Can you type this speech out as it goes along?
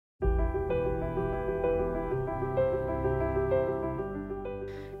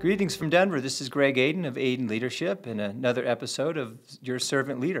Greetings from Denver. This is Greg Aden of Aden Leadership and another episode of Your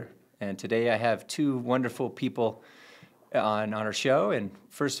Servant Leader. And today I have two wonderful people on our show. And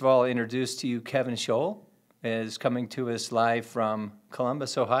first of all, I'll introduce to you Kevin Scholl, is coming to us live from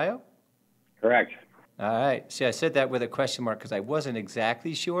Columbus, Ohio. Correct. All right. See, I said that with a question mark because I wasn't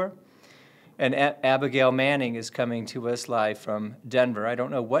exactly sure. And Abigail Manning is coming to us live from Denver. I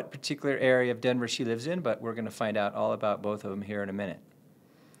don't know what particular area of Denver she lives in, but we're going to find out all about both of them here in a minute.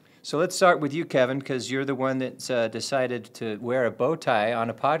 So let's start with you, Kevin, because you're the one that's decided to wear a bow tie on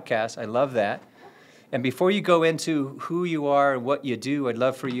a podcast. I love that. And before you go into who you are and what you do, I'd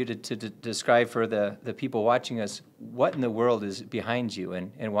love for you to describe for the people watching us what in the world is behind you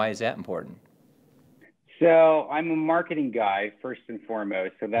and why is that important? So I'm a marketing guy, first and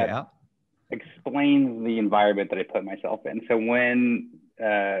foremost. So that explains the environment that I put myself in. So when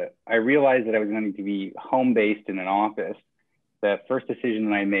I realized that I was going to be home-based in an office, the first decision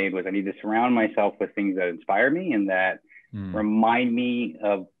that I made was I need to surround myself with things that inspire me and that remind me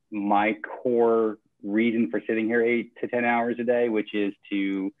of my core reason for sitting here 8 to 10 hours a day, which is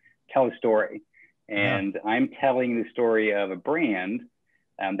to tell a story. And I'm telling the story of a brand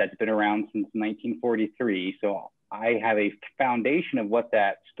that's been around since 1943. So I have a foundation of what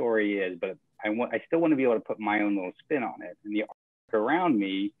that story is, but I still want to be able to put my own little spin on it. And the art around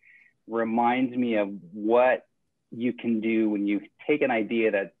me reminds me of what you can do when you take an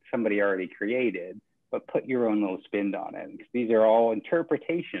idea that somebody already created, but put your own little spin on it. Because these are all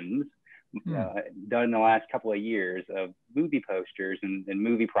interpretations done in the last couple of years of movie posters and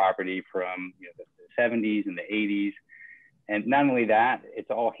movie property from the 70s and the 80s. And not only that, it's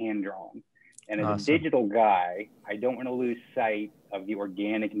all hand-drawn. And as a digital guy, I don't want to lose sight of the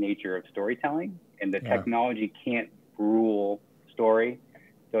organic nature of storytelling, and the technology can't rule story.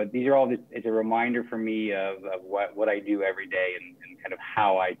 So these are all, it's a reminder for me of what I do every day and kind of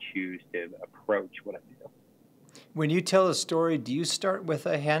how I choose to approach what I do. When you tell a story, do you start with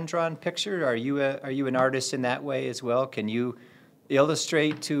a hand-drawn picture? Are you an artist in that way as well? Can you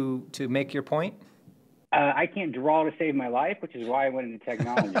illustrate to make your point? I can't draw to save my life, which is why I went into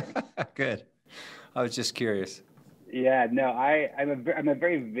technology. Good. I was just curious. Yeah, no, I'm a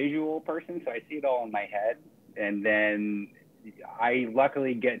very visual person, so I see it all in my head, and then I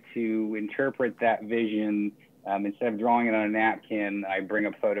luckily get to interpret that vision. Instead of drawing it on a napkin, I bring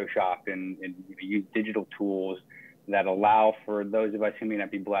up Photoshop and use digital tools that allow for those of us who may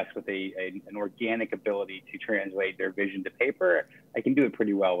not be blessed with an organic ability to translate their vision to paper. I can do it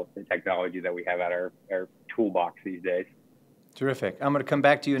pretty well with the technology that we have at our toolbox these days. Terrific. I'm going to come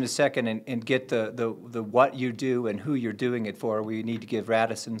back to you in a second and get the what you do and who you're doing it for. We need to give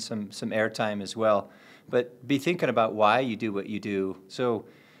Radisson some airtime as well. But be thinking about why you do what you do. So,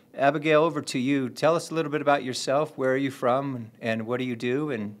 Abigail, over to you. Tell us a little bit about yourself. Where are you from and what do you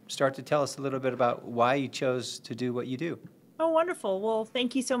do? And start to tell us a little bit about why you chose to do what you do. Oh, wonderful. Well,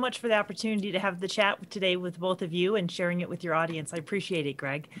 thank you so much for the opportunity to have the chat today with both of you and sharing it with your audience. I appreciate it,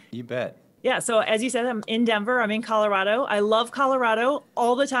 Greg. You bet. Yeah, so as you said, I'm in Denver. I'm in Colorado. I love Colorado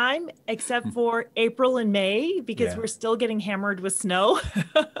all the time, except for April and May, because we're still getting hammered with snow.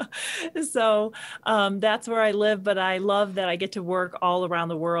 So that's where I live, but I love that I get to work all around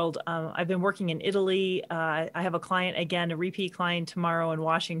the world. I've been working in Italy. I have a client, again, a repeat client tomorrow in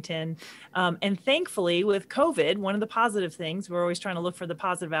Washington. And thankfully, with COVID, one of the positive things, we're always trying to look for the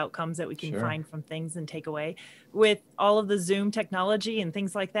positive outcomes that we can find from things and take away. With all of the Zoom technology and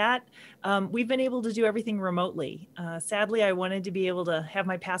things like that, we've been able to do everything remotely. Sadly, I wanted to be able to have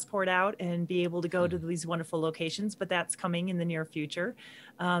my passport out and be able to go to these wonderful locations, but that's coming in the near future.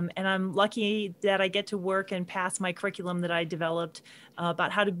 And I'm lucky that I get to work and pass my curriculum that I developed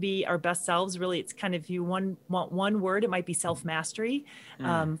about how to be our best selves. Really, it's kind of, if you want one word, it might be self-mastery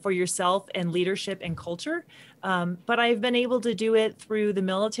for yourself and leadership and culture. But I've been able to do it through the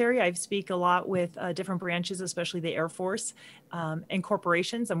military. I speak a lot with different branches, especially the Air Force and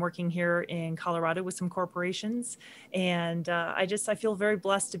corporations. I'm working here in Colorado with some corporations. And I feel very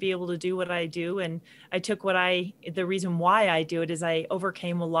blessed to be able to do what I do. And I took the reason why I do it is I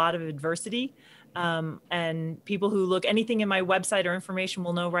overcame a lot of adversity. And people who look anything in my website or information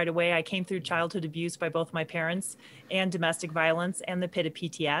will know right away, I came through childhood abuse by both my parents and domestic violence and the pit of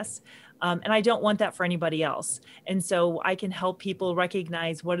PTS. And I don't want that for anybody else. And so I can help people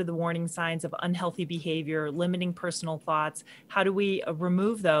recognize what are the warning signs of unhealthy behavior, limiting personal thoughts. How do we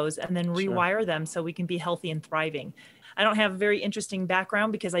remove those and then rewire them so we can be healthy and thriving? I don't have a very interesting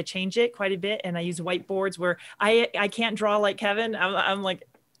background because I change it quite a bit. And I use whiteboards where I can't draw like Kevin. I'm like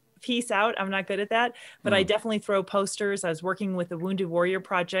piece out. I'm not good at that, but I definitely throw posters. I was working with the Wounded Warrior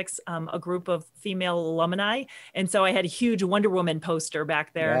Projects, a group of female alumni. And so I had a huge Wonder Woman poster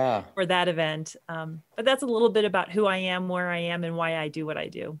back there for that event. But that's a little bit about who I am, where I am, and why I do what I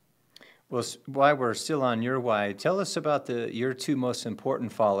do. Well, while we're still on your why, tell us about your two most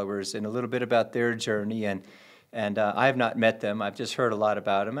important followers and a little bit about their journey. And I have not met them. I've just heard a lot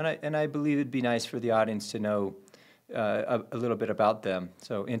about them, and I believe it'd be nice for the audience to know a little bit about them.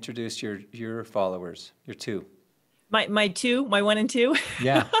 So introduce your followers, your two. My one and two.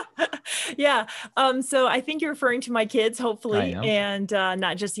 Yeah. Yeah. So I think you're referring to my kids, hopefully, and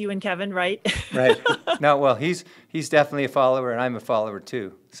not just you and Kevin, right? Right. No, well, he's definitely a follower, and I'm a follower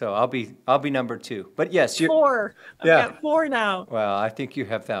too. So I'll be number two. But yes, you're 4. I've got 4 now. Well, I think you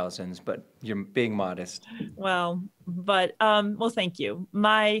have thousands, but you're being modest. Well, but thank you.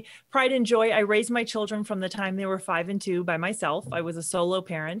 My pride and joy, I raised my children from the time they were 5 and 2 by myself. I was a solo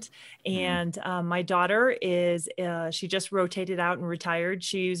parent, and my daughter she just rotated out and retired.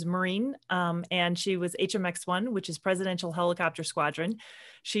 She's Marine, and she was HMX-1, which is Presidential Helicopter Squadron.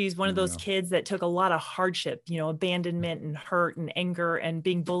 She's one of those kids that took a lot of hardship, abandonment and hurt and anger and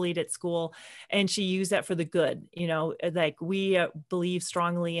being bullied at school. And she used that for the good. Like we believe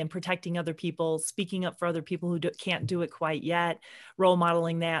strongly in protecting other people, speaking up for other people who can't do it quite yet, role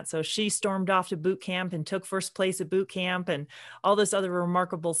modeling that. So she stormed off to boot camp and took first place at boot camp and all this other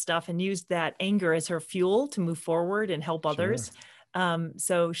remarkable stuff, and used that anger as her fuel to move forward and help others.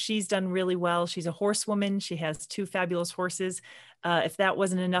 So she's done really well. She's a horsewoman. She has 2 fabulous horses. If that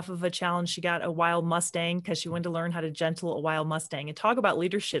wasn't enough of a challenge, she got a wild Mustang because she wanted to learn how to gentle a wild Mustang. And talk about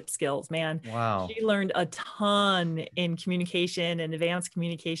leadership skills, man. Wow. She learned a ton in communication and advanced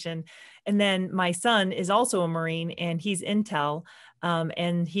communication. And then my son is also a Marine, and he's Intel.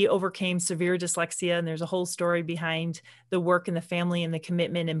 And he overcame severe dyslexia. And there's a whole story behind the work and the family and the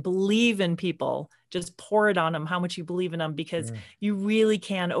commitment, and believe in people. Just pour it on them, how much you believe in them, because you really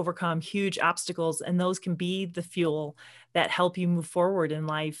can overcome huge obstacles. And those can be the fuel that help you move forward in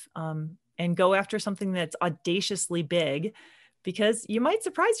life, and go after something that's audaciously big, because you might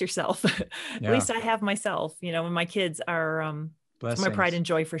surprise yourself. At least I have myself, and my kids are my pride and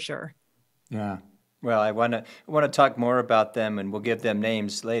joy for sure. Yeah. Well, I want to talk more about them, and we'll give them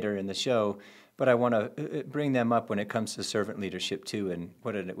names later in the show. But I want to bring them up when it comes to servant leadership too, and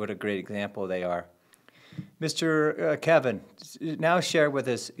what a great example they are. Mr. Kevin, now share with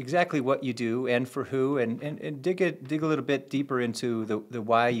us exactly what you do and for who, and dig a little bit deeper into the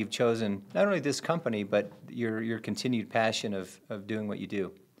why you've chosen not only this company, but your continued passion of doing what you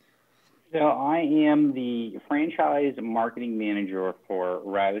do. So I am the franchise marketing manager for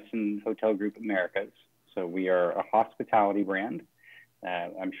Radisson Hotel Group Americas. So we are a hospitality brand.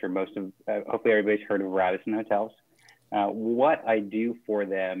 I'm sure hopefully everybody's heard of Radisson Hotels. What I do for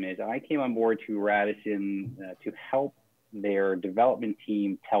them is I came on board to Radisson to help their development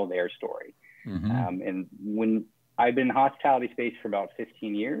team tell their story. And when I've been in the hospitality space for about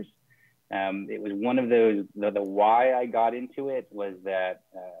 15 years, it was one of those, the why I got into it was that,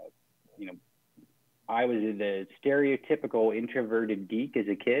 I was the stereotypical introverted geek as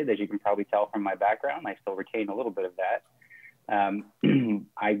a kid, as you can probably tell from my background. I still retain a little bit of that.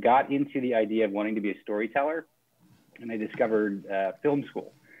 I got into the idea of wanting to be a storyteller, and I discovered film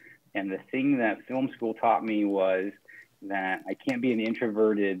school. And the thing that film school taught me was that I can't be an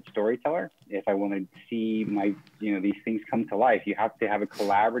introverted storyteller. If I want to see these things come to life, you have to have a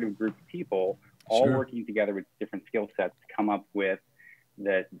collaborative group of people all working together with different skill sets to come up with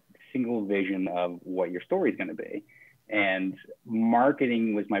the single vision of what your story is going to be. And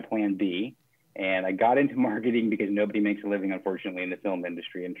marketing was my plan B. And I got into marketing because nobody makes a living, unfortunately, in the film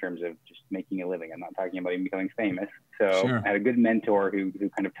industry in terms of just making a living. I'm not talking about even becoming famous. So I had a good mentor who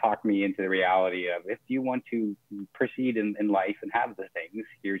kind of talked me into the reality of, if you want to proceed in life and have the things,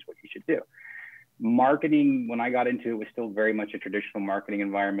 here's what you should do. Marketing, when I got into it, was still very much a traditional marketing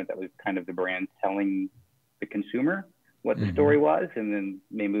environment that was kind of the brand telling the consumer what the story was, and then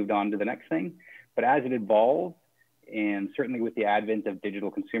they moved on to the next thing. But as it evolved, and certainly with the advent of digital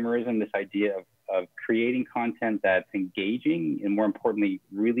consumerism, this idea of creating content that's engaging, and more importantly,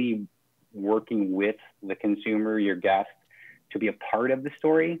 really working with the consumer, your guest, to be a part of the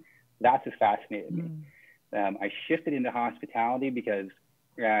story, that's what fascinated me. I shifted into hospitality because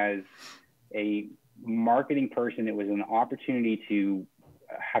as a marketing person, it was an opportunity to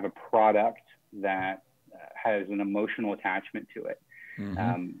have a product that has an emotional attachment to it.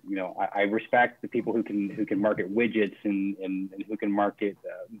 I respect the people who can market widgets and who can market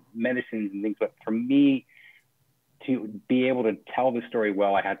medicines and things, but for me to be able to tell the story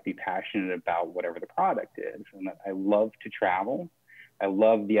well, I have to be passionate about whatever the product is. And I love to travel. I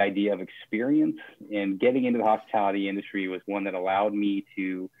love the idea of experience, and getting into the hospitality industry was one that allowed me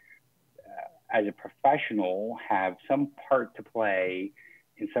to, as a professional, have some part to play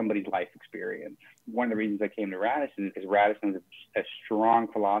in somebody's life experience. One of the reasons I came to Radisson is because Radisson has a strong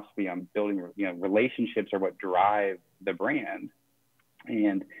philosophy on building, relationships are what drive the brand.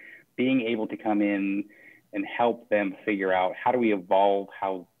 And being able to come in and help them figure out, how do we evolve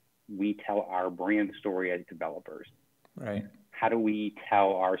how we tell our brand story as developers? Right. How do we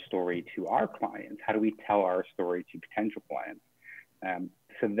tell our story to our clients? How do we tell our story to potential clients?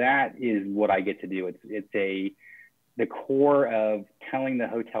 So that is what I get to do. It's the core of telling the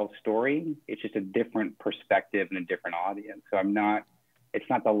hotel story. It's just a different perspective and a different audience. So it's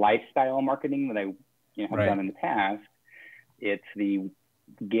not the lifestyle marketing that I have right. done in the past. It's the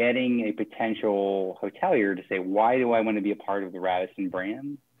getting a potential hotelier to say, why do I want to be a part of the Radisson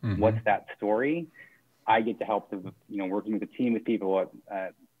brand? Mm-hmm. What's that story? I get to help working with a team of people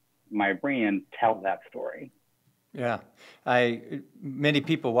at my brand tell that story. Yeah. Many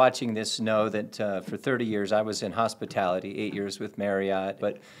people watching this know that for 30 years I was in hospitality, 8 years with Marriott.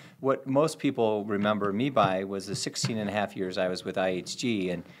 But what most people remember me by was the 16 and a half years I was with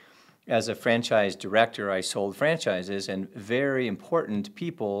IHG. And as a franchise director, I sold franchises, and very important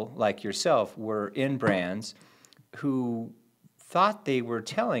people like yourself were in brands who thought they were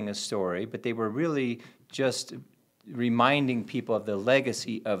telling a story, but they were really just reminding people of the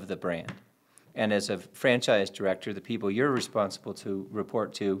legacy of the brand. And as a franchise director, the people you're responsible to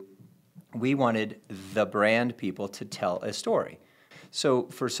report to, we wanted the brand people to tell a story. So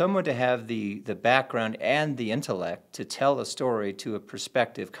for someone to have the background and the intellect to tell a story to a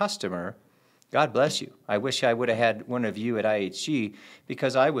prospective customer, God bless you. I wish I would have had one of you at IHG,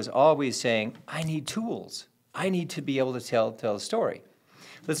 because I was always saying, I need tools. I need to be able to tell a story.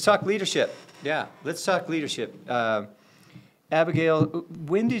 Let's talk leadership. Yeah, let's talk leadership. Abigail,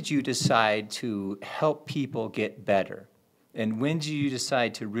 when did you decide to help people get better? And when did you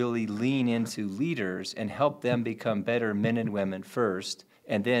decide to really lean into leaders and help them become better men and women first,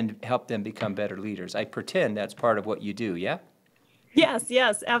 and then help them become better leaders? I pretend that's part of what you do, yeah?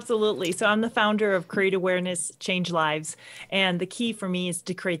 Yes, absolutely. So I'm the founder of Create Awareness, Change Lives. And the key for me is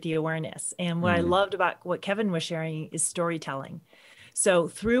to create the awareness. And what I loved about what Kevin was sharing is storytelling. So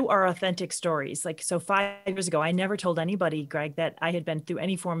through our authentic stories, 5 years ago, I never told anybody, Greg, that I had been through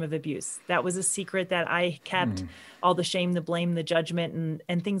any form of abuse. That was a secret that I kept, all the shame, the blame, the judgment,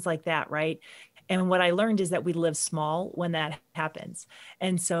 and things like that, right? And what I learned is that we live small when that happens.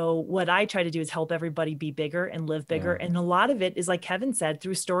 And so what I try to do is help everybody be bigger and live bigger. Yeah. And a lot of it is, like Kevin said,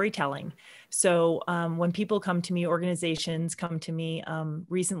 through storytelling. So when people come to me, organizations come to me,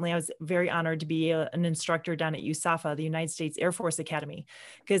 recently I was very honored to be an instructor down at USAFA, the United States Air Force Academy,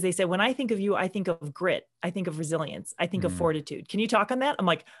 because they said, when I think of you, I think of grit, I think of resilience, I think of fortitude. Can you talk on that? I'm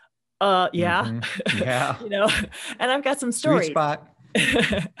like, yeah, yeah, and I've got some stories. Sweet spot.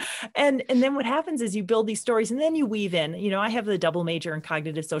 And then what happens is you build these stories, and then you weave in, I have the double major in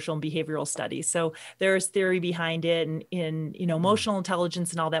cognitive, social, and behavioral studies. So there's theory behind it, and in, emotional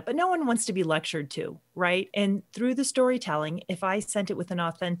intelligence and all that, but no one wants to be lectured to, right? And through the storytelling, if I sent it with an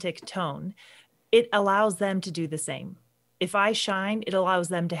authentic tone, it allows them to do the same. If I shine, it allows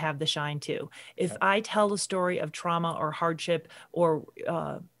them to have the shine too. If I tell a story of trauma or hardship or,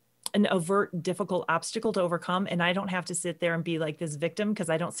 an overt, difficult obstacle to overcome, and I don't have to sit there and be like this victim, because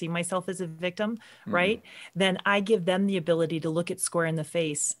I don't see myself as a victim, right? Then I give them the ability to look it square in the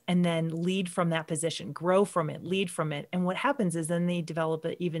face and then lead from that position, grow from it, lead from it. And what happens is then they develop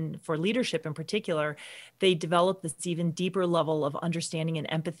it, even for leadership in particular, they develop this even deeper level of understanding and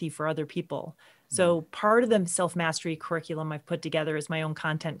empathy for other people. So part of the self-mastery curriculum I've put together is my own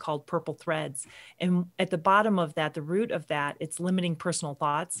content called Purple Threads. And at the bottom of that, the root of that, it's limiting personal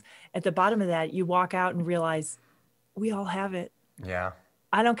thoughts. At the bottom of that, you walk out and realize we all have it. Yeah.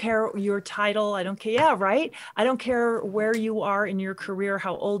 I don't care your title. I don't care. Yeah, right. I don't care where you are in your career,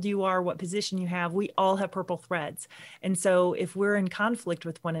 how old you are, what position you have. We all have purple threads. And so if we're in conflict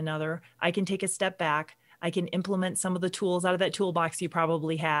with one another, I can take a step back. I can implement some of the tools out of that toolbox you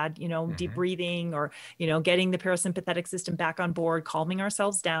probably had, deep breathing, or, getting the parasympathetic system back on board, calming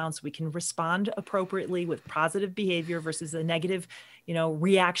ourselves down so we can respond appropriately with positive behavior versus a negative,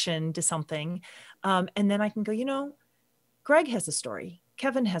 reaction to something. And then I can go, Greg has a story.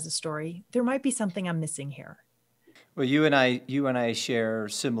 Kevin has a story. There might be something I'm missing here. Well, you and I share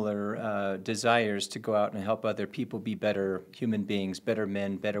similar desires to go out and help other people be better human beings, better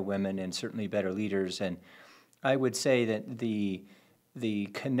men, better women, and certainly better leaders. And I would say that the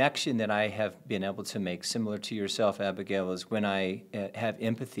connection that I have been able to make, similar to yourself, Abigail, is when I have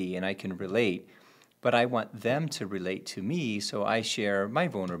empathy and I can relate. but I want them to relate to me, so I share my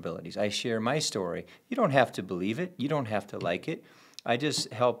vulnerabilities. I share my story. You don't have to believe it. You don't have to like it. I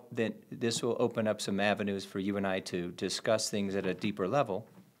just hope that this will open up some avenues for you and I to discuss things at a deeper level.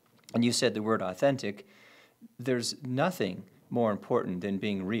 And you said the word authentic. There's nothing more important than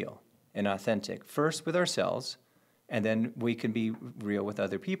being real and authentic, first with ourselves, and then we can be real with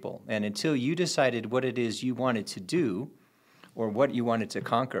other people. And until you decided what it is you wanted to do or what you wanted to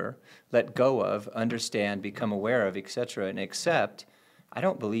conquer, let go of, understand, become aware of, etc., and accept, I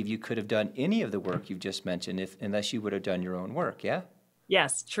don't believe you could have done any of the work you've just mentioned unless you would have done your own work, yeah?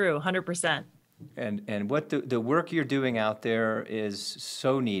 Yes, true, 100%. And what the work you're doing out there is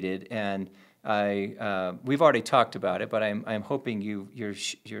so needed, and we've already talked about it, but I'm hoping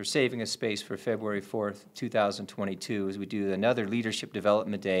you're saving a space for February 4th, 2022, as we do another Leadership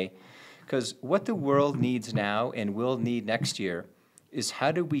Development Day, because what the world needs now and will need next year is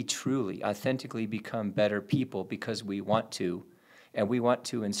how do we truly, authentically become better people because we want to, and we want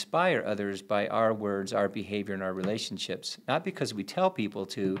to inspire others by our words, our behavior, and our relationships, not because we tell people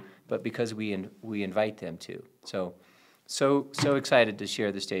to, but because we invite them to. So excited to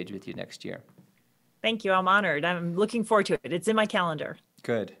share the stage with you next year. Thank you. I'm honored. I'm looking forward to it. It's in my calendar.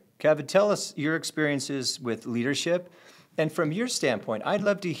 Good. Kevin, tell us your experiences with leadership. And from your standpoint, I'd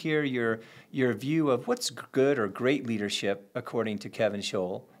love to hear your view of what's good or great leadership according to Kevin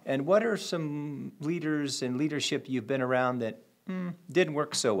Scholl, and what are some leaders and leadership you've been around that didn't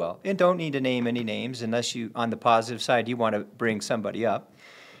work so well. And don't need to name any names unless you, on the positive side, you want to bring somebody up.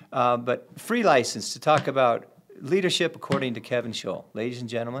 But free license to talk about leadership according to Kevin Scholl. Ladies and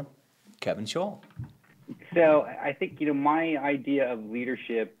gentlemen, Kevin Scholl. So I think, my idea of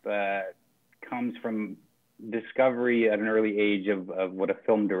leadership comes from discovery at an early age of what a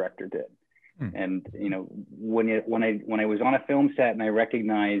film director did. And, when I was on a film set and I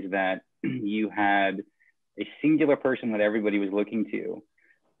recognized that you had a singular person that everybody was looking to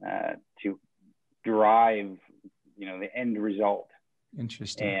drive, the end result.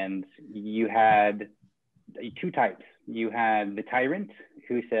 Interesting. And you had two types. You had the tyrant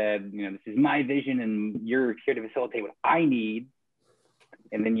who said, this is my vision and you're here to facilitate what I need.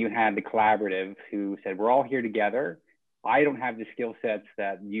 And then you had the collaborative who said, we're all here together. I don't have the skill sets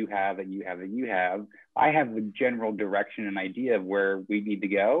that you have, that you have, that you have. I have the general direction and idea of where we need to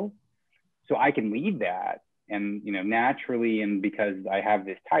go. So I can lead that. And, naturally, and because I have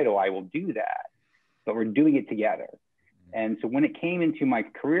this title, I will do that. But we're doing it together. And so when it came into my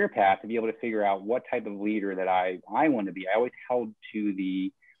career path to be able to figure out what type of leader that I want to be, I always held to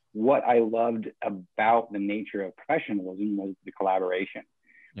what I loved about the nature of professionalism was the collaboration.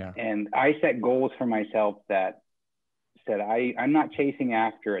 Yeah. And I set goals for myself that said, I'm not chasing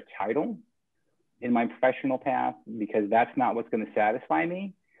after a title in my professional path because that's not what's going to satisfy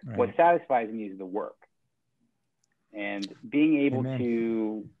me. Right. What satisfies me is the work. And being able Amen.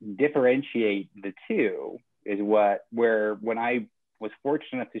 To differentiate the two is where when I was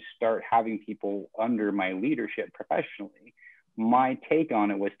fortunate enough to start having people under my leadership professionally, my take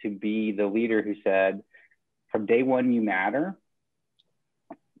on it was to be the leader who said, from day one, you matter.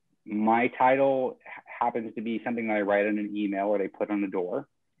 My title happens to be something that I write on an email or they put on the door.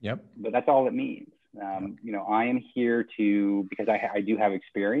 Yep. But that's all it means. I am here because I do have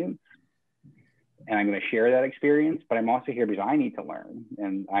experience and I'm going to share that experience, but I'm also here because I need to learn.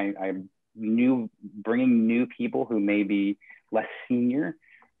 And I'm bringing new people who may be less senior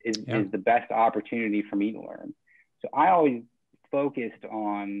is the best opportunity for me to learn. So I always focused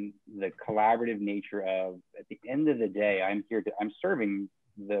on the collaborative nature of, at the end of the day, I'm serving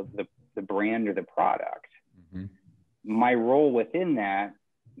the brand or the product. Mm-hmm. My role within that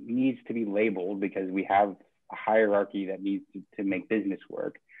needs to be labeled because we have a hierarchy that needs to make business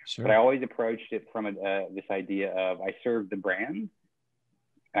work. Sure. But I always approached it from this idea of I serve the brand,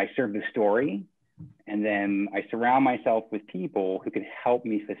 I serve the story, and then I surround myself with people who can help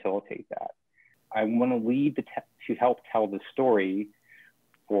me facilitate that. I want to lead to help tell the story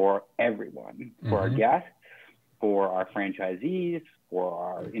for everyone, for our guests, for our franchisees, for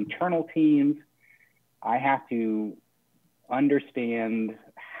our internal teams. I have to understand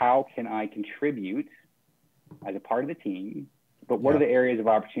how can I contribute as a part of the team, but what are the areas of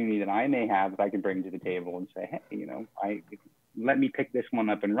opportunity that I may have that I can bring to the table and say, hey, let me pick this one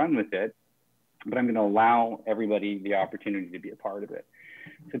up and run with it, but I'm going to allow everybody the opportunity to be a part of it.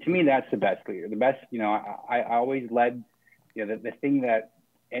 So to me, that's the best leader. The best, I always led, the thing that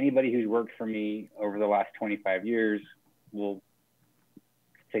anybody who's worked for me over the last 25 years will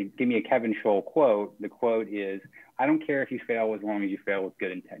say, give me a Kevin Scholl quote. The quote is, I don't care if you fail as long as you fail with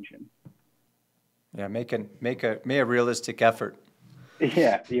good intention. Yeah, make a realistic effort.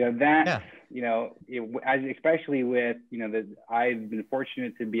 Yeah, especially with, I've been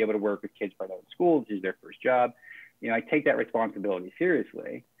fortunate to be able to work with kids right out of school. This is their first job. I take that responsibility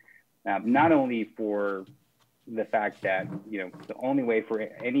seriously, not only for the fact that, the only way for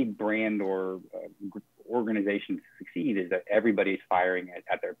any brand or organization to succeed is that everybody's firing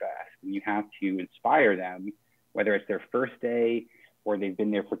at their best. And you have to inspire them, whether it's their first day or they've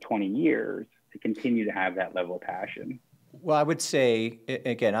been there for 20 years, to continue to have that level of passion. Well, I would say,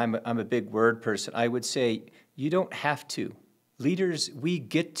 again, I'm a big word person. I would say you don't have to. Leaders, we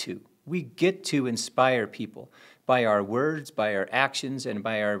get to inspire people by our words, by our actions, and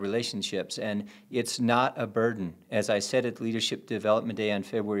by our relationships. And it's not a burden. As I said at Leadership Development Day on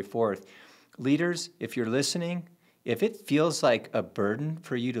February 4th, leaders, if you're listening, if it feels like a burden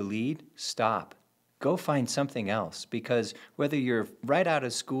for you to lead, stop. Go find something else, because whether you're right out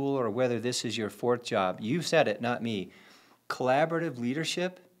of school or whether this is your fourth job, you said it, not me. Collaborative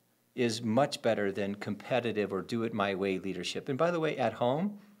leadership is much better than competitive or do-it-my-way leadership. And by the way, at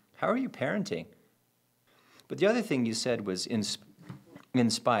home, how are you parenting? But the other thing you said was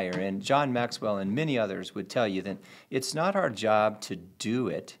inspire. And John Maxwell and many others would tell you that it's not our job to do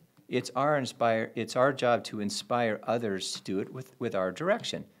it. It's our job to inspire others to do it with our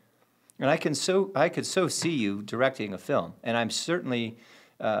direction. And I could so see you directing a film. And I'm certainly,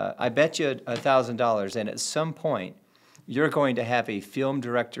 I bet you $1,000, and at some point, you're going to have a film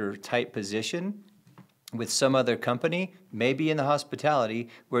director type position with some other company, maybe in the hospitality,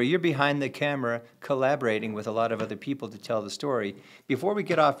 where you're behind the camera collaborating with a lot of other people to tell the story. Before we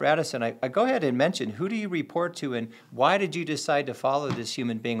get off Radisson, I go ahead and mention, who do you report to, and why did you decide to follow this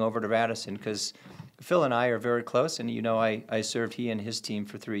human being over to Radisson? Because Phil and I are very close, and I served he and his team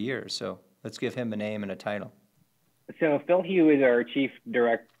for 3 years. So let's give him a name and a title. So Phil Hugh is our Chief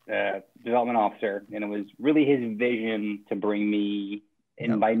Development Officer, and it was really his vision to bring me,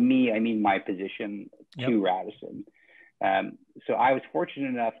 and by me, I mean my position, to Radisson. So I was fortunate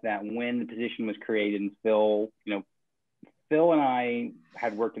enough that when the position was created, and Phil and I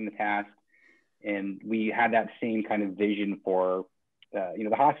had worked in the past, and we had that same kind of vision for,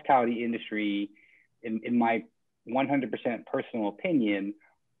 the hospitality industry, in my 100% personal opinion,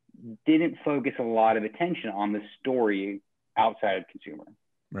 didn't focus a lot of attention on the story outside of consumer.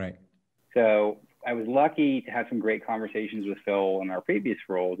 Right. So I was lucky to have some great conversations with Phil in our previous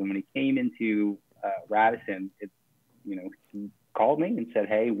roles. And when he came into Radisson, he called me and said,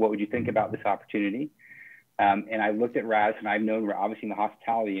 "Hey, what would you think about this opportunity?" And I looked at Radisson. I've known, obviously in the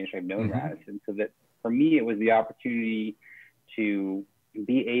hospitality industry, I've known Radisson. So that for me, it was the opportunity to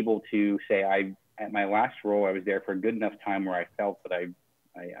be able to say, at my last role, I was there for a good enough time where I felt that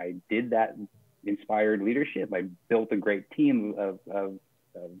I did that inspired leadership. I built a great team of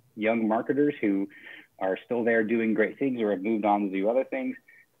young marketers who are still there doing great things or have moved on to do other things.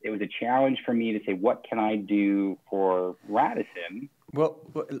 It was a challenge for me to say, what can I do for Radisson? Well,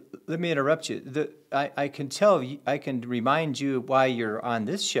 let me interrupt you. I can remind you why you're on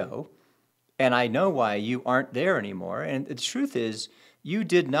this show, and I know why you aren't there anymore. And the truth is, you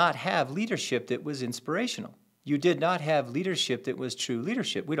did not have leadership that was inspirational. You did not have leadership that was true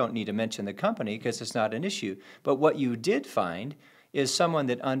leadership. We don't need to mention the company because it's not an issue. But what you did find is someone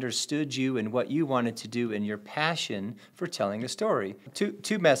that understood you and what you wanted to do and your passion for telling a story.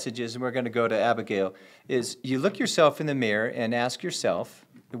 Two messages, and we're going to go to Abigail, is you look yourself in the mirror and ask yourself,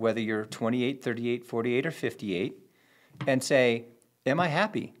 whether you're 28, 38, 48, or 58, and say, am I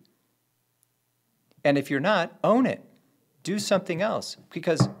happy? And if you're not, own it. Do something else,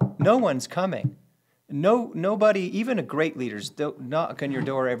 because no one's coming. Nobody, even a great leaders, don't knock on your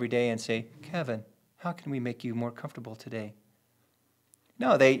door every day and say, Kevin, how can we make you more comfortable today?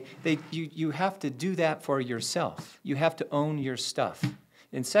 No, you have to do that for yourself. You have to own your stuff.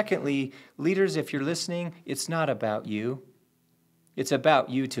 And secondly, leaders, if you're listening, it's not about you. It's about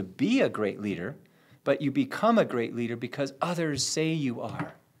you to be a great leader, but you become a great leader because others say you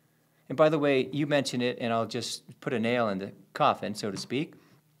are. And by the way, you mentioned it, and I'll just put a nail in the coffin, so to speak.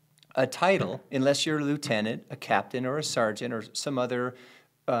 A title, unless you're a lieutenant, a captain, or a sergeant, or some other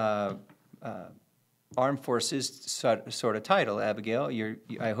armed forces sort of title, Abigail,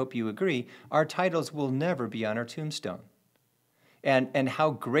 I hope you agree, our titles will never be on our tombstone. And how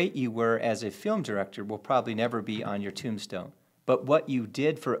great you were as a film director will probably never be on your tombstone. But what you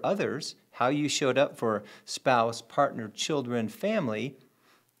did for others, how you showed up for spouse, partner, children, family,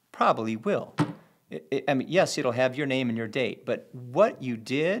 probably will. I mean, yes, it'll have your name and your date, but what you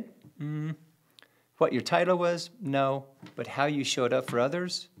did, what your title was, no. But how you showed up for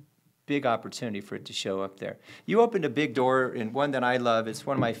others, big opportunity for it to show up there. You opened a big door, and one that I love, it's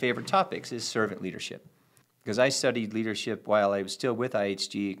one of my favorite topics, is servant leadership. Because I studied leadership while I was still with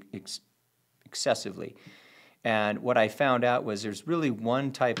IHG excessively. And what I found out was there's really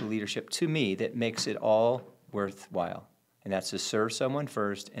one type of leadership to me that makes it all worthwhile, and that's to serve someone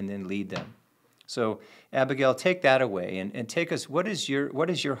first and then lead them. So Abigail, take that away and take us, what does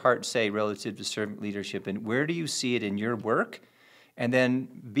your heart say relative to servant leadership, and where do you see it in your work? And then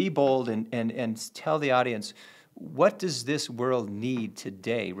be bold and tell the audience, what does this world need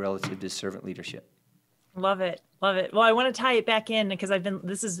today relative to servant leadership? Love it. Love it. Well, I want to tie it back in because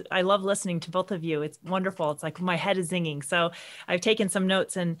I love listening to both of you. It's wonderful. It's like my head is zinging. So I've taken some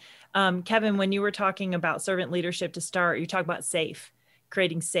notes. And Kevin, when you were talking about servant leadership to start, you talk about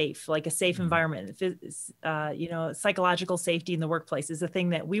creating safe, like a safe environment. Psychological safety in the workplace is a thing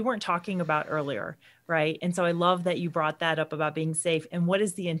that we weren't talking about earlier, right? And so I love that you brought that up about being safe. And what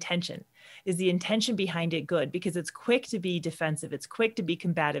is the intention? Is the intention behind it good? Because it's quick to be defensive. It's quick to be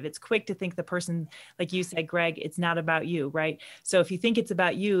combative. It's quick to think the person, like you said, Greg, it's not about you, right? So if you think it's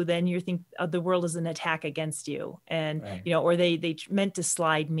about you, then you think the world is an attack against you. And, right. Or they meant to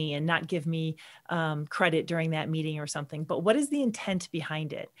slide me and not give me credit during that meeting or something. But what is the intent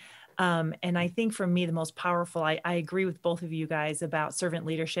behind it? And I think for me, the most powerful, I agree with both of you guys about servant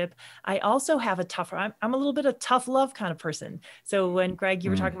leadership. I also have I'm a little bit of tough love kind of person. So when Greg, you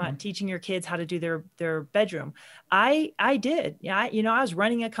were talking about teaching your kids how to do their bedroom, I did. Yeah, I was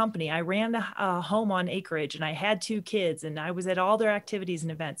running a company. I ran a home on acreage and I had 2 kids and I was at all their activities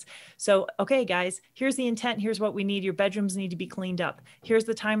and events. So, okay, guys, here's the intent. Here's what we need. Your bedrooms need to be cleaned up. Here's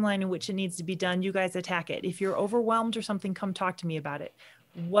the timeline in which it needs to be done. You guys attack it. If you're overwhelmed or something, come talk to me about it.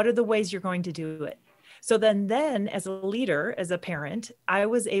 What are the ways you're going to do it? So then as a leader, as a parent, I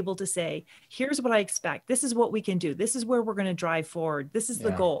was able to say, here's what I expect. This is what we can do. This is where we're going to drive forward. This is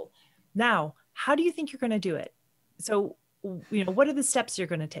the goal. Now, how do you think you're going to do it? So, what are the steps you're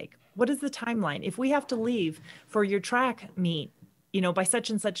going to take? What is the timeline? If we have to leave for your track meet, by such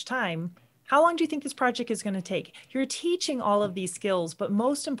and such time, how long do you think this project is going to take? You're teaching all of these skills, but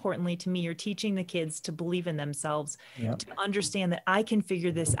most importantly to me, you're teaching the kids to believe in themselves, to understand that I can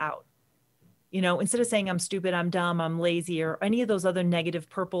figure this out. Instead of saying I'm stupid, I'm dumb, I'm lazy, or any of those other negative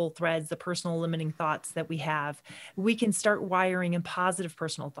purple threads, the personal limiting thoughts that we have, we can start wiring in positive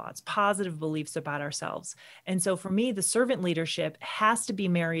personal thoughts, positive beliefs about ourselves. And so for me, the servant leadership has to be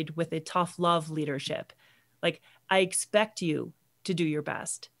married with a tough love leadership. Like, I expect you to do your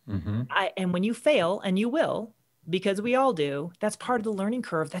best. And when you fail, and you will, because we all do, that's part of the learning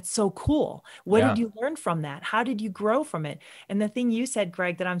curve. That's so cool. What did you learn from that? How did you grow from it? And the thing you said,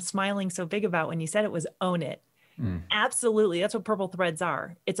 Greg, that I'm smiling so big about when you said it was own it. Absolutely. That's what purple threads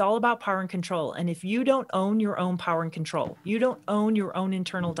are. It's all about power and control. And if you don't own your own power and control, you don't own your own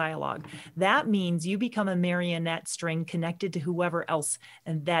internal dialogue, that means you become a marionette string connected to whoever else,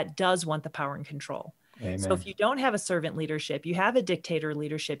 and that does want the power and control. Amen. So if you don't have a servant leadership, you have a dictator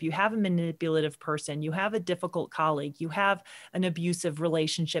leadership, you have a manipulative person, you have a difficult colleague, you have an abusive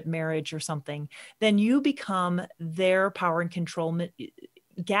relationship, marriage or something, then you become their power and control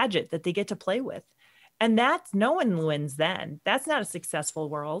gadget that they get to play with. And no one wins then. That's not a successful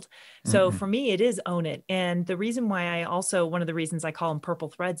world. So for me, it is own it. And the reason why one of the reasons I call them purple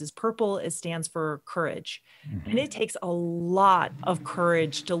threads is purple stands for courage. And it takes a lot of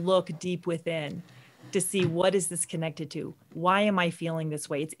courage to look deep within to see what is this connected to? Why am I feeling this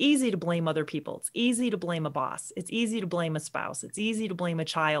way? It's easy to blame other people. It's easy to blame a boss. It's easy to blame a spouse. It's easy to blame a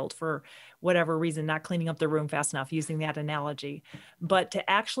child for whatever reason, not cleaning up the room fast enough, using that analogy. But to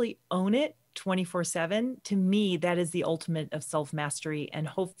actually own it 24/7, to me, that is the ultimate of self-mastery and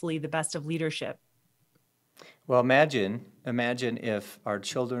hopefully the best of leadership. Well, imagine if our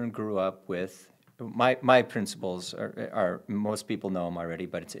children grew up with, my principles are most people know them already,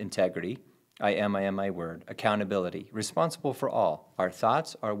 but it's integrity. I am my word. Accountability, responsible for all, our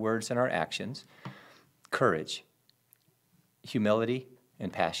thoughts, our words, and our actions. Courage, humility,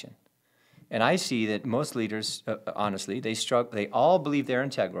 and passion. And I see that most leaders, honestly, they struggle. They all believe they're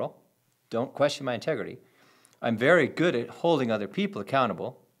integral. Don't question my integrity. I'm very good at holding other people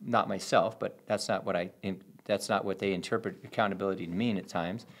accountable, not myself, but that's not what they interpret accountability to mean at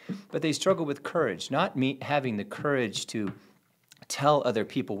times. But they struggle with courage, not having the courage to tell other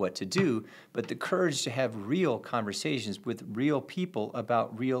people what to do, but the courage to have real conversations with real people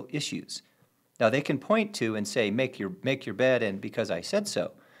about real issues. Now, they can point to and say, make your bed, and because I said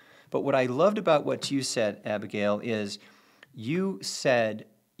so. But what I loved about what you said, Abigail, is you said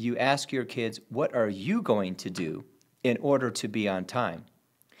you ask your kids, what are you going to do in order to be on time?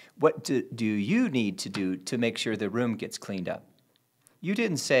 What do you need to do to make sure the room gets cleaned up? You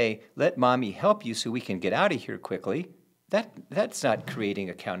didn't say, let mommy help you so we can get out of here quickly. That's not creating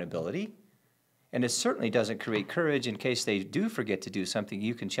accountability. And it certainly doesn't create courage in case they do forget to do something.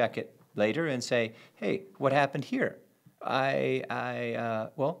 You can check it later and say, hey, what happened here?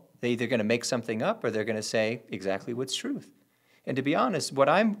 Well, they're either going to make something up or they're going to say exactly what's truth. And to be honest, what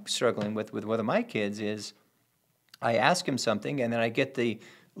I'm struggling with one of my kids is I ask him something and then I get the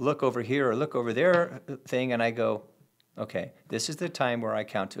look over here or look over there thing and I go, okay, this is the time where I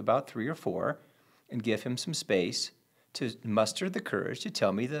count to about 3 or 4 and give him some space to muster the courage to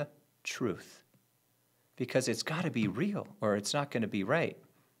tell me the truth. Because it's got to be real or it's not going to be right.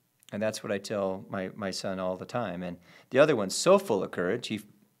 And that's what I tell my son all the time. And the other one's so full of courage,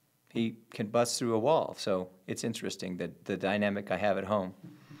 he can bust through a wall. So it's interesting, the dynamic I have at home.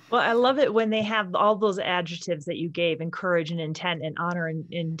 Well, I love it when they have all those adjectives that you gave, and courage and intent and honor and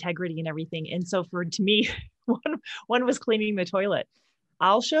integrity and everything. And so to me, one was cleaning the toilet.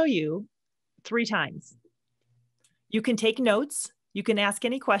 I'll show you 3 times. You can take notes. You can ask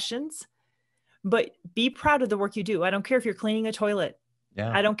any questions, but be proud of the work you do. I don't care if you're cleaning a toilet.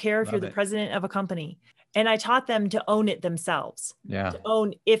 Yeah, I don't care if you're the president of a company. And I taught them to own it themselves, to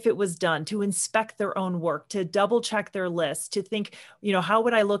own if it was done, to inspect their own work, to double check their list, to think, how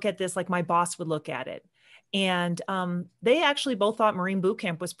would I look at this like my boss would look at it? And they actually both thought Marine boot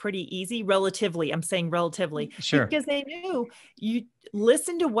camp was pretty easy, relatively. I'm saying relatively, sure, because they knew you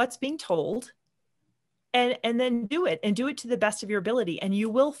listen to what's being told and then do it to the best of your ability. And you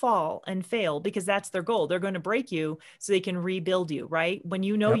will fall and fail because that's their goal. They're going to break you so they can rebuild you, right? When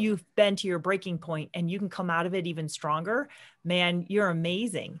you've been to your breaking point and you can come out of it even stronger, man, you're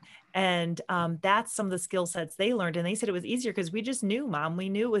amazing. And that's some of the skill sets they learned. And they said it was easier because we just knew, Mom, we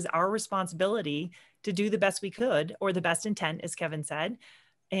knew it was our responsibility to do the best we could, or the best intent, as Kevin said.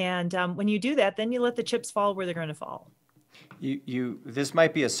 And when you do that, then you let the chips fall where they're going to fall. This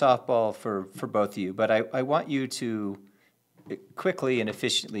might be a softball for both of you, but I want you to quickly and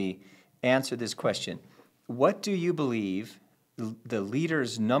efficiently answer this question. What do you believe the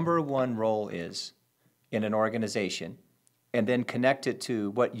leader's number one role is in an organization? And then connect it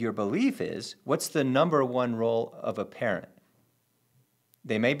to what your belief is. What's the number one role of a parent?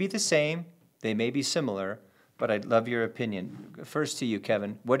 They may be the same, they may be similar, but I'd love your opinion. First to you,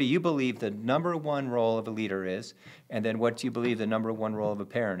 Kevin. What do you believe the number one role of a leader is? And then what do you believe the number one role of a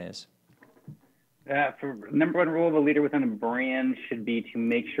parent is? For number one role of a leader within a brand should be to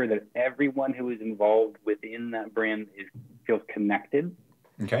make sure that everyone who is involved within that brand feels connected.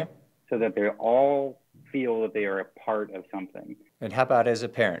 Okay. So that they all feel that they are a part of something. And how about as a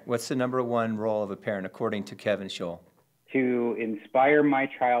parent? What's the number one role of a parent according to Kevin Scholl? To inspire my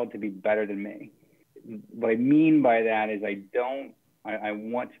child to be better than me. What I mean by that is I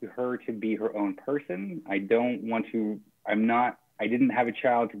want her to be her own person. I didn't have a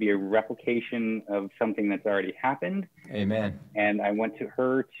child to be a replication of something that's already happened. Amen. And I want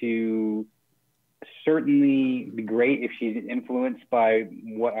her to certainly be great if she's influenced by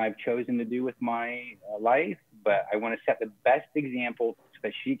what I've chosen to do with my life, but I want to set the best example so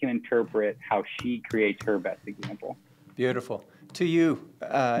that she can interpret how she creates her best example. Beautiful. To you,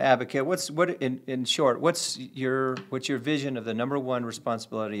 Abigail, in short, what's your vision of the number one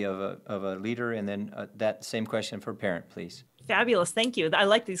responsibility of a leader, and then that same question for a parent, please. Fabulous. Thank you. I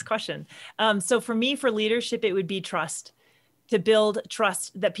like these questions. So for me, for leadership, it would be trust. To build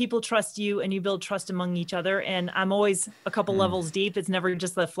trust, that people trust you and you build trust among each other. And I'm always a couple levels deep. It's never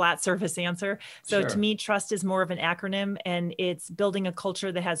just the flat surface answer. So to me, trust is more of an acronym, and it's building a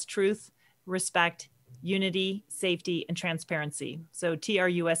culture that has truth, respect, unity, safety, and transparency. So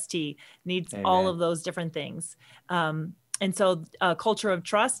TRUST needs all of those different things. And so a culture of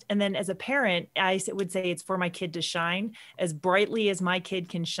trust. And then as a parent, I would say it's for my kid to shine as brightly as my kid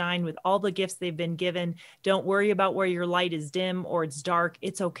can shine with all the gifts they've been given. Don't worry about where your light is dim or it's dark.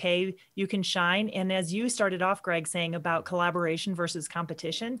 It's okay. You can shine. And as you started off, Greg, saying about collaboration versus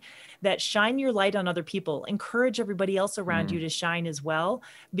competition, that shine your light on other people. Encourage everybody else around you to shine as well,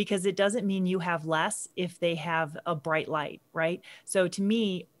 because it doesn't mean you have less if they have a bright light, right? So to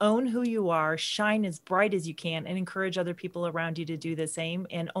me, own who you are, shine as bright as you can, and encourage other people around you to do the same,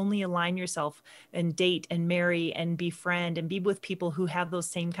 and only align yourself and date and marry and befriend and be with people who have those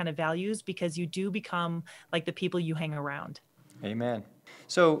same kind of values, because you do become like the people you hang around. Amen.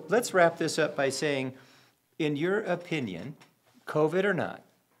 So let's wrap this up by saying, in your opinion, COVID or not,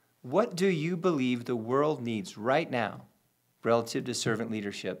 what do you believe the world needs right now relative to servant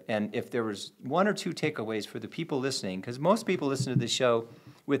leadership? And if there was 1 or 2 takeaways for the people listening, because most people listen to the show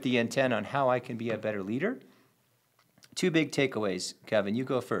with the intent on how I can be a better leader. 2 big takeaways. Kevin, you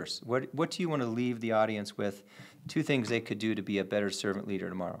go first. What do you want to leave the audience with? 2 things they could do to be a better servant leader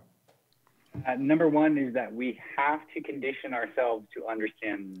tomorrow. Number 1 is that we have to condition ourselves to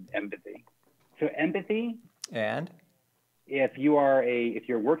understand empathy. So empathy and if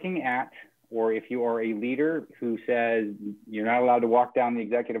you're working at, or if you are a leader who says you're not allowed to walk down the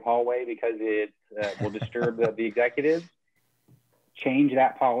executive hallway because it will disturb the executives, change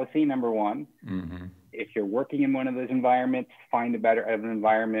that policy, number one. Mm-hmm. If you're working in one of those environments, find a better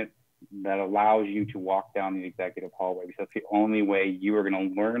environment that allows you to walk down the executive hallway, because that's the only way you are going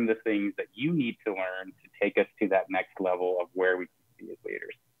to learn the things that you need to learn to take us to that next level of where we can be as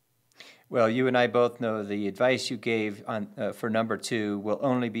leaders. Well, you and I both know the advice you gave on for number 2 will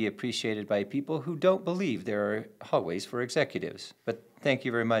only be appreciated by people who don't believe there are hallways for executives. But thank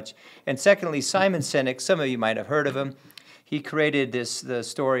you very much. And secondly, Simon Sinek, some of you might have heard of him. He created the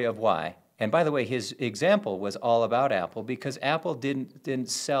story of why. And by the way, his example was all about Apple, because Apple didn't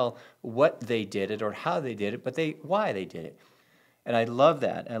sell what they did it or how they did it, but why they did it. And I love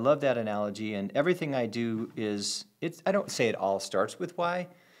that. I love that analogy. And everything I do I don't say it all starts with why,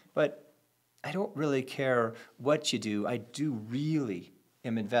 but I don't really care what you do. I do really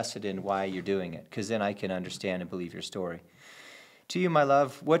am invested in why you're doing it, because then I can understand and believe your story. To you, my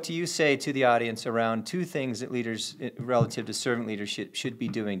love, what do you say to the audience around 2 things that leaders, relative to servant leadership, should be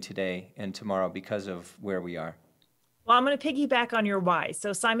doing today and tomorrow because of where we are? Well, I'm going to piggyback on your why.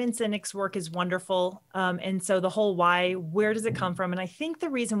 So Simon Sinek's work is wonderful. And so the whole why, where does it come from? And I think the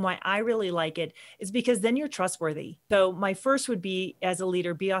reason why I really like it is because then you're trustworthy. So my first would be, as a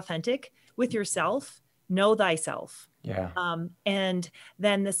leader, be authentic with yourself, know thyself. Yeah. And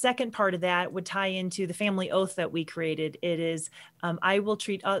then the second part of that would tie into the family oath that we created. It is, I will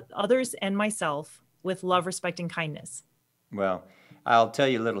treat others and myself with love, respect, and kindness. Well, I'll tell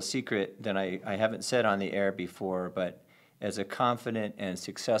you a little secret that I haven't said on the air before, but as a confident and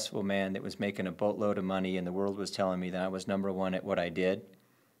successful man that was making a boatload of money and the world was telling me that I was number 1 at what I did,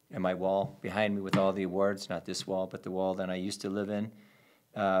 and my wall behind me with all the awards, not this wall, but the wall that I used to live in,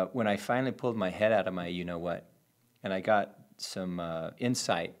 when I finally pulled my head out of my you-know-what, and I got some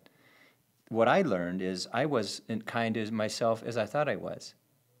insight, what I learned is I wasn't kind to myself as I thought I was.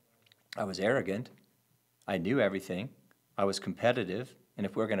 I was arrogant. I knew everything. I was competitive, and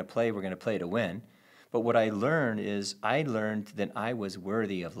if we're going to play to win. But what I learned that I was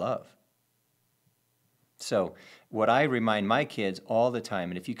worthy of love. So what I remind my kids all the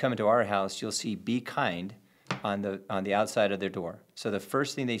time, and if you come into our house, you'll see be kind on the outside of their door. So the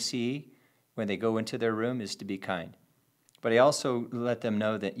first thing they see when they go into their room is to be kind. But I also let them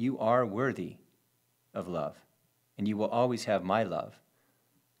know that you are worthy of love, and you will always have my love.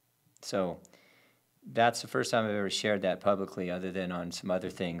 So that's the first time I've ever shared that publicly, other than on some other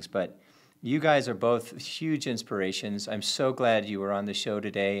things. But you guys are both huge inspirations. I'm so glad you were on the show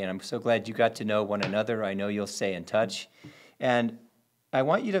today, and I'm so glad you got to know one another. I know you'll stay in touch. And I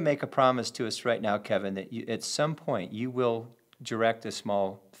want you to make a promise to us right now, Kevin, that at some point you will direct a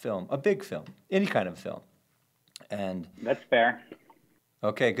small film, a big film, any kind of film. And that's fair.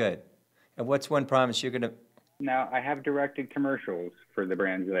 Okay, good. And what's one promise you're going to... Now, I have directed commercials for the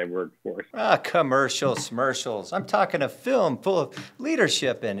brands that I worked for. Commercials. I'm talking a film full of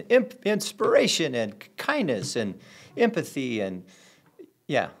leadership and inspiration and kindness and empathy. And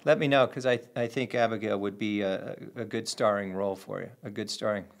yeah, let me know, because I think Abigail would be a good starring role for you, a good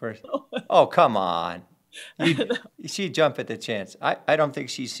starring person. Oh, come on. She'd jump at the chance. I don't think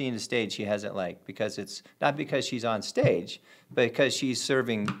she's seen a stage she hasn't liked, because it's not because she's on stage, but because she's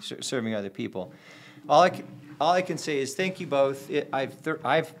serving other people. All I can say is thank you both.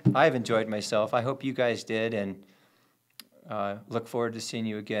 I've enjoyed myself. I hope you guys did, and look forward to seeing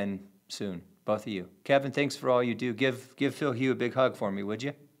you again soon, both of you. Kevin, thanks for all you do. Give Phil Hugh a big hug for me, would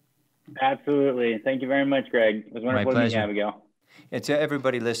you? Absolutely. Thank you very much, Greg. It was wonderful meeting you, Abigail. And to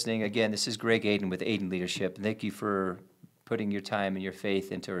everybody listening, again, this is Greg Aden with Aden Leadership. Thank you for putting your time and your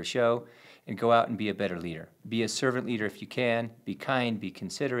faith into our show, and go out and be a better leader. Be a servant leader if you can. Be kind, be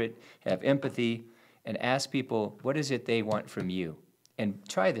considerate, have empathy, and ask people, what is it they want from you? And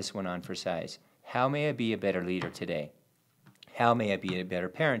try this one on for size. How may I be a better leader today? How may I be a better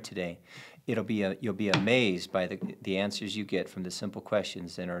parent today? You'll be amazed by the answers you get from the simple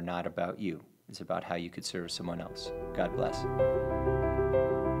questions that are not about you. It's about how you could serve someone else. God bless.